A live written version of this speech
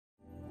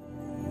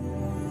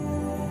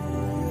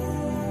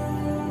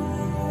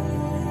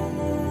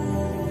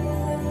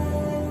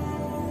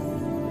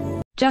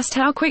Just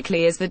how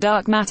quickly is the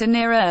dark matter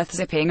near Earth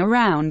zipping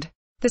around?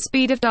 The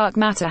speed of dark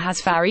matter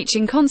has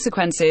far-reaching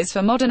consequences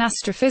for modern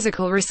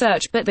astrophysical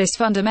research, but this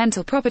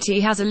fundamental property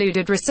has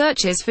eluded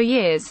researchers for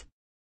years.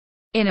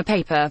 In a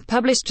paper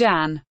published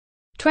Jan.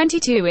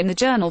 22 in the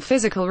journal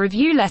Physical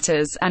Review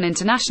Letters, an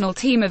international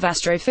team of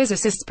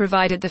astrophysicists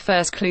provided the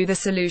first clue. The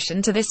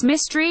solution to this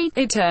mystery,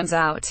 it turns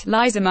out,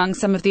 lies among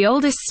some of the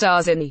oldest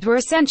stars in the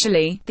universe.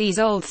 Essentially, these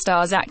old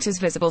stars act as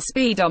visible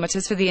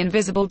speedometers for the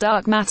invisible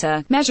dark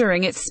matter,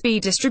 measuring its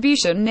speed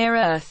distribution near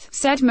Earth,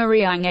 said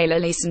Maria-Angela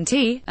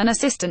Licenti, an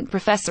assistant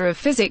professor of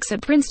physics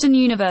at Princeton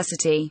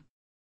University.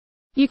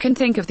 You can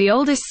think of the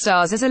oldest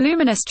stars as a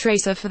luminous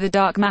tracer for the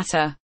dark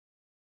matter.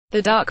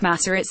 The dark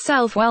matter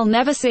itself we'll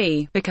never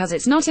see, because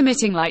it's not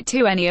emitting light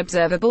to any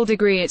observable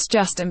degree. It's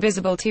just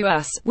invisible to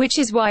us, which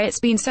is why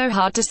it's been so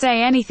hard to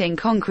say anything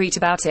concrete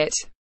about it.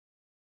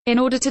 In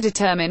order to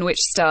determine which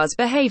stars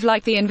behave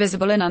like the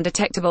invisible and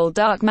undetectable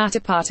dark matter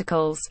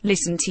particles,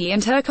 Licenti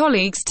and her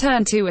colleagues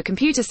turned to a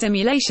computer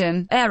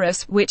simulation,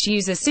 ERAS, which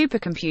uses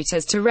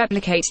supercomputers to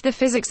replicate the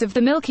physics of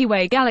the Milky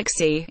Way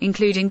galaxy,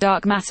 including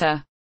dark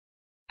matter.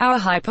 Our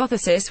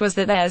hypothesis was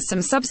that there's some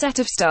subset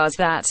of stars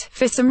that,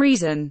 for some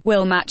reason,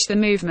 will match the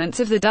movements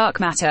of the dark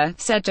matter,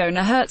 said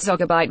Jonah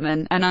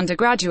Herzog-Beitman, an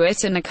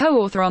undergraduate and a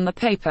co-author on the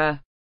paper.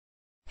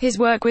 His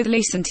work with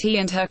Licenti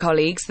and her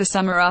colleagues the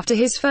summer after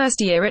his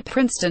first year at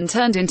Princeton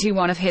turned into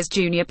one of his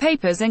junior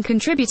papers and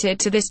contributed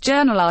to this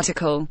journal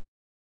article.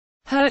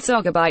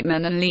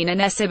 Herzog-Beitman and Lena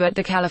Nessib at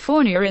the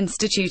California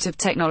Institute of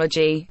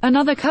Technology,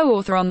 another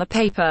co-author on the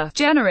paper,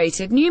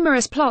 generated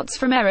numerous plots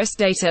from ERAS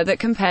data that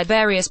compared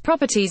various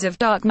properties of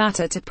dark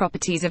matter to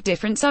properties of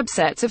different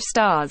subsets of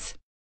stars.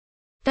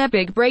 Their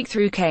big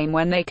breakthrough came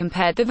when they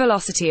compared the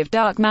velocity of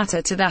dark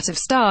matter to that of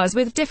stars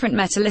with different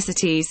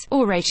metallicities,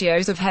 or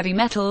ratios of heavy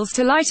metals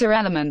to lighter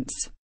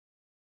elements.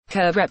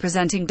 Curve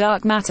representing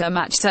dark matter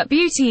matched up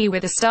beauty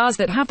with the stars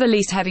that have the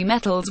least heavy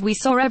metals. We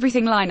saw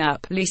everything line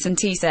up,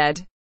 Licenti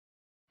said.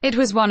 It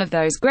was one of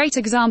those great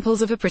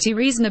examples of a pretty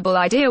reasonable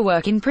idea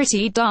working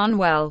pretty darn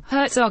well,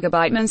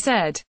 Herzog-Beitman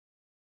said.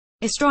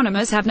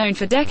 Astronomers have known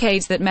for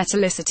decades that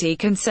metallicity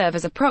can serve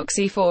as a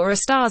proxy for a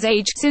star's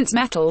age, since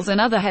metals and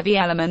other heavy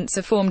elements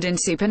are formed in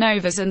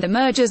supernovas and the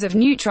mergers of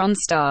neutron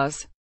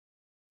stars.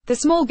 The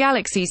small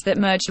galaxies that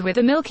merged with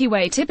the Milky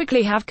Way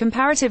typically have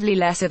comparatively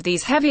less of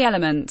these heavy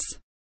elements.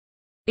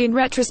 In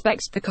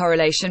retrospect, the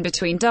correlation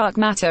between dark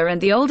matter and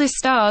the oldest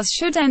stars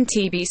shouldn't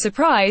be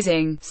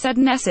surprising, said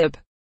Nessib.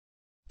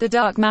 The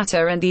dark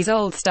matter and these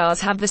old stars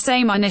have the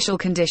same initial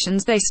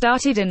conditions, they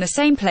started in the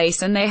same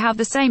place and they have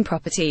the same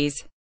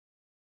properties.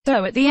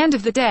 So at the end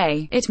of the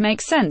day, it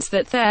makes sense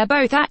that they're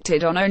both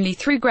acted on only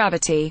through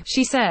gravity,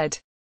 she said.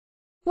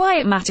 Why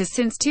it matters?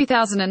 Since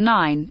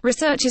 2009,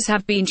 researchers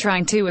have been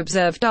trying to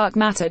observe dark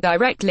matter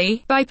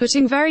directly, by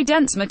putting very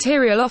dense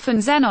material, often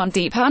xenon,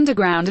 deep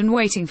underground and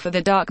waiting for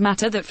the dark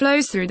matter that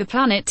flows through the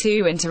planet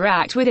to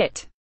interact with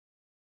it.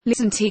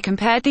 Licenti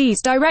compared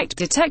these direct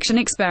detection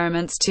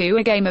experiments to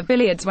a game of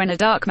billiards. When a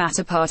dark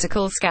matter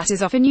particle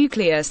scatters off a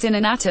nucleus in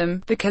an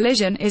atom, the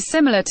collision is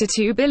similar to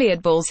two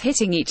billiard balls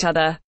hitting each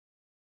other.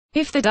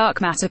 If the dark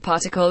matter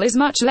particle is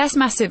much less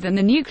massive than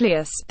the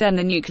nucleus, then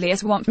the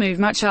nucleus won't move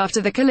much after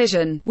the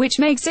collision, which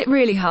makes it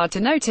really hard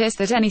to notice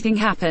that anything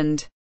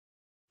happened.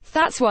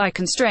 That's why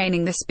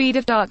constraining the speed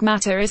of dark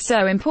matter is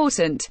so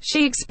important,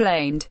 she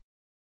explained.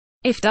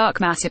 If dark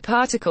matter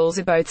particles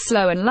are both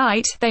slow and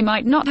light, they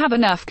might not have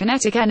enough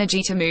kinetic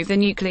energy to move the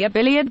nuclear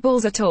billiard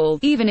balls at all,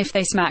 even if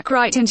they smack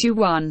right into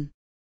one.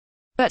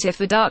 But if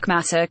the dark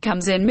matter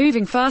comes in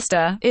moving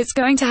faster, it's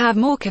going to have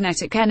more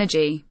kinetic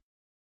energy.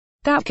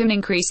 That can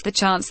increase the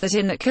chance that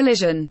in that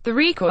collision, the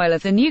recoil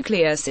of the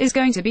nucleus is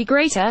going to be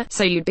greater,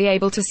 so you'd be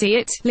able to see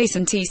it,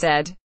 Licenti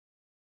said.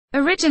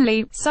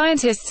 Originally,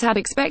 scientists had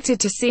expected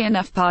to see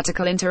enough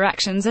particle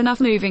interactions, enough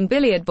moving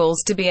billiard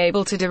balls to be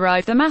able to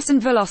derive the mass and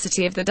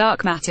velocity of the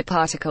dark matter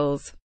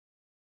particles.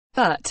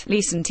 But,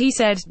 Licenti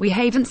said, we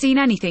haven't seen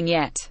anything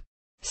yet.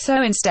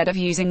 So instead of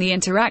using the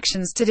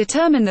interactions to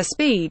determine the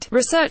speed,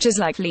 researchers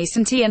like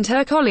Licenti and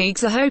her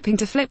colleagues are hoping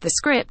to flip the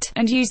script,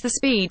 and use the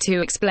speed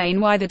to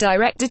explain why the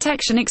direct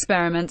detection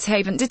experiments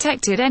haven't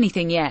detected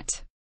anything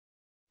yet.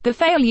 The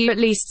failure, at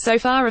least so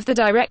far, of the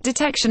direct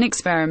detection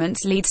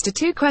experiments leads to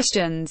two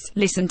questions,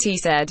 Licenti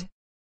said.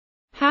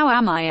 How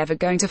am I ever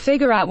going to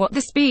figure out what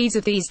the speeds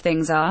of these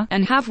things are,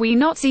 and have we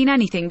not seen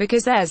anything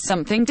because there's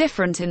something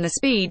different in the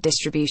speed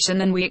distribution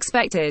than we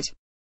expected?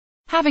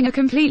 Having a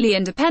completely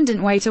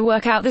independent way to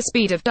work out the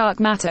speed of dark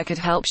matter could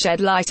help shed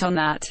light on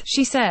that,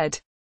 she said.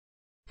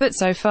 But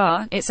so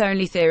far, it's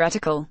only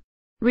theoretical.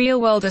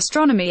 Real-world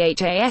astronomy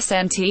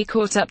hasn't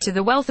caught up to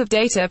the wealth of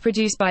data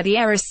produced by the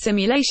ERAS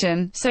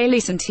simulation, so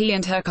Licenti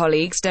and her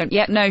colleagues don't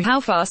yet know how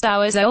fast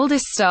our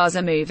oldest stars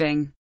are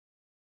moving.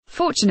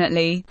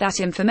 Fortunately, that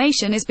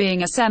information is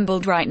being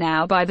assembled right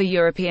now by the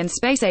European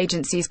Space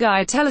Agency's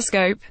Gaia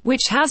telescope,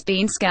 which has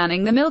been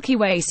scanning the Milky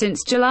Way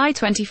since July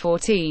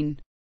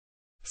 2014.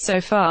 So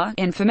far,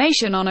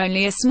 information on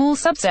only a small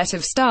subset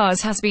of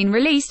stars has been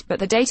released, but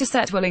the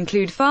dataset will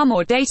include far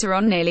more data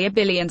on nearly a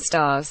billion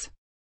stars.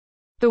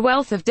 The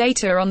wealth of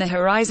data on the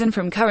horizon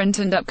from current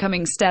and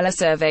upcoming stellar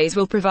surveys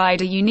will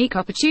provide a unique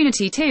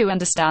opportunity to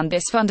understand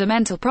this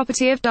fundamental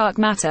property of dark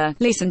matter,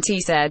 T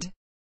said.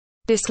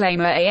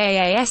 Disclaimer: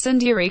 AAAS and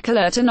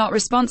EurekAlert are not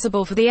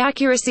responsible for the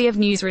accuracy of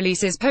news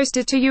releases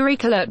posted to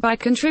EurekAlert by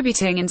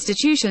contributing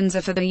institutions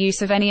or for the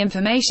use of any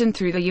information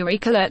through the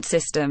EurekAlert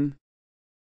system.